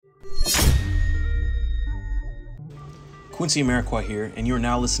Quincy Amarikwa here, and you are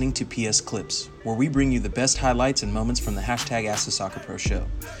now listening to PS Clips, where we bring you the best highlights and moments from the hashtag Ask the Soccer Pro show.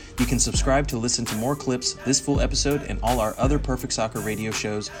 You can subscribe to listen to more clips, this full episode, and all our other Perfect Soccer radio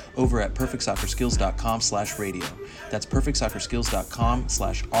shows over at perfectsoccerskills.com/radio. That's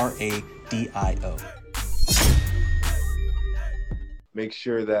perfectsoccerskills.com/RADIO. Make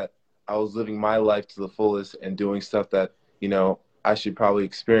sure that I was living my life to the fullest and doing stuff that, I should probably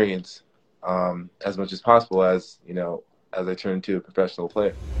experience as much as possible as I turn into a professional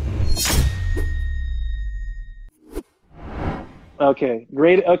player. Okay,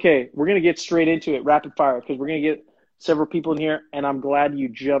 great. Okay, we're going to get straight into it, rapid fire, because we're going to get several people in here, and I'm glad you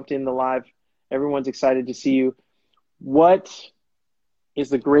jumped in the live. Everyone's excited to see you. What is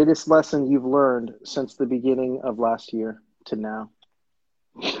the greatest lesson you've learned since the beginning of last year to now?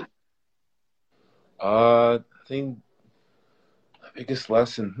 I think the biggest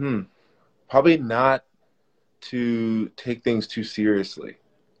lesson, probably not to take things too seriously.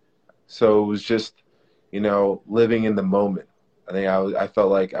 So it was just, living in the moment. I think I felt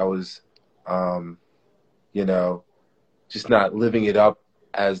like I was, just not living it up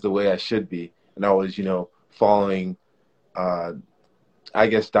as the way I should be. And I was, following,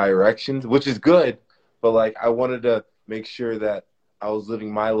 directions, which is good. But, I wanted to make sure that I was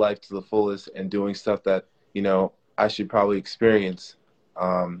living my life to the fullest and doing stuff that, I should probably experience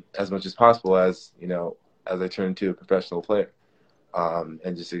as much as possible as I turn into a professional player,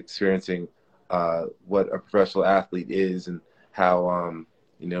 and just experiencing what a professional athlete is and how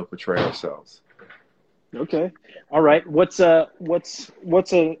portray ourselves. Okay, all right. What's an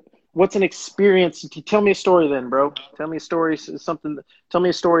experience? Tell me a story then, bro. Tell me a story. Tell me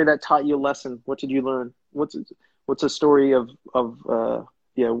a story that taught you a lesson. What did you learn? What's a story of tell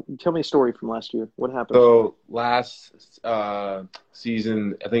me a story from last year. What happened? So last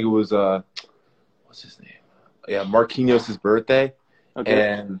season, I think it was what's his name? Yeah, Marquinhos' birthday.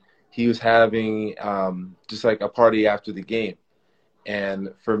 Okay. And he was having just like a party after the game.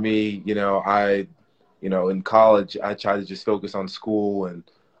 And for me, I in college, I tried to just focus on school and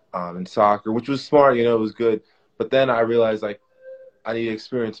soccer, which was smart, it was good. But then I realized I need to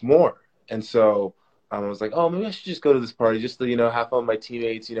experience more. And so I was like, oh, maybe I should just go to this party just to, have fun with my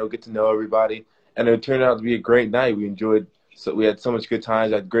teammates, get to know everybody. And it turned out to be a great night. We had so much good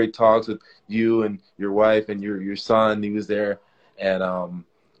times. I had great talks with you and your wife and your son. He was there, and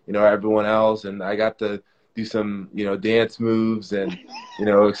everyone else. And I got to do some dance moves and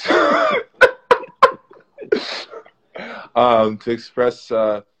to express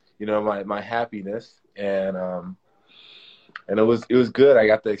my happiness, and it was good. I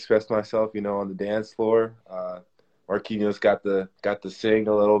got to express myself on the dance floor. Marquinhos got to sing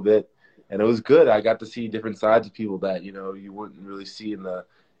a little bit. And it was good. I got to see different sides of people that, you wouldn't really see in the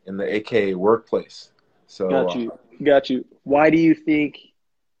AKA workplace. So Got you. Why do you think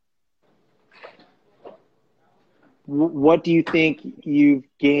what do you think you've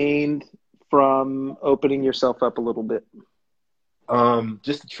gained from opening yourself up a little bit?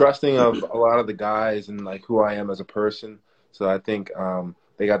 Just the trusting of a lot of the guys and who I am as a person. So I think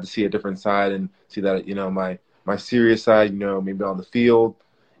they got to see a different side and see that, my serious side, maybe on the field,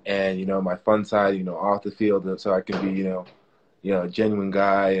 and my fun side, off the field, so I can be, a genuine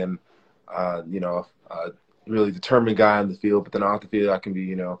guy and a really determined guy on the field. But then off the field, I can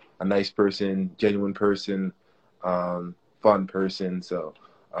be, a nice person, genuine person, fun person. So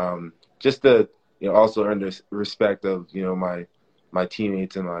just to also earn the respect of my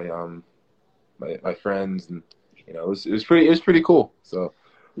teammates and my friends, and it was pretty cool. So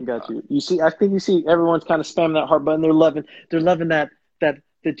got you. I think you see everyone's kind of spamming that heart button. They're loving that.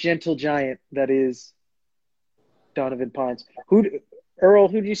 The gentle giant that is Donovan Pines. Earl,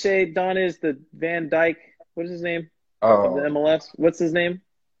 who'd you say Don is? The Van Dyke? What is his name? Of the MLS? What's his name?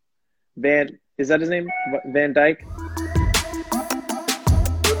 Is that his name? Van Dyke?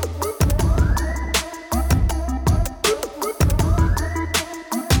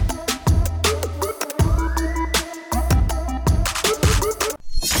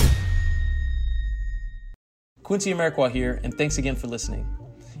 Quincy Amarikwa here, and thanks again for listening.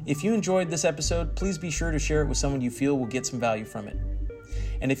 If you enjoyed this episode, please be sure to share it with someone you feel will get some value from it.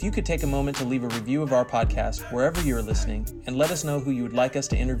 And if you could take a moment to leave a review of our podcast wherever you're listening and let us know who you would like us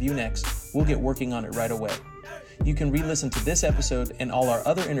to interview next, we'll get working on it right away. You can re-listen to this episode and all our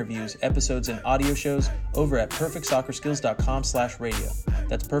other interviews, episodes, and audio shows over at perfectsoccerskills.com/radio.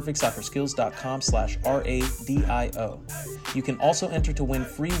 That's perfectsoccerskills.com/RADIO. You can also enter to win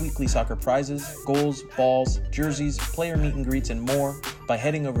free weekly soccer prizes, goals, balls, jerseys, player meet and greets, and more by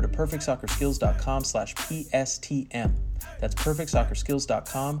heading over to perfectsoccerskills.com/PSTM. That's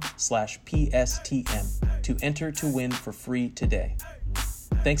perfectsoccerskills.com/PSTM. to enter to win for free today.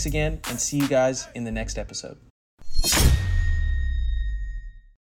 Thanks again, and see you guys in the next episode.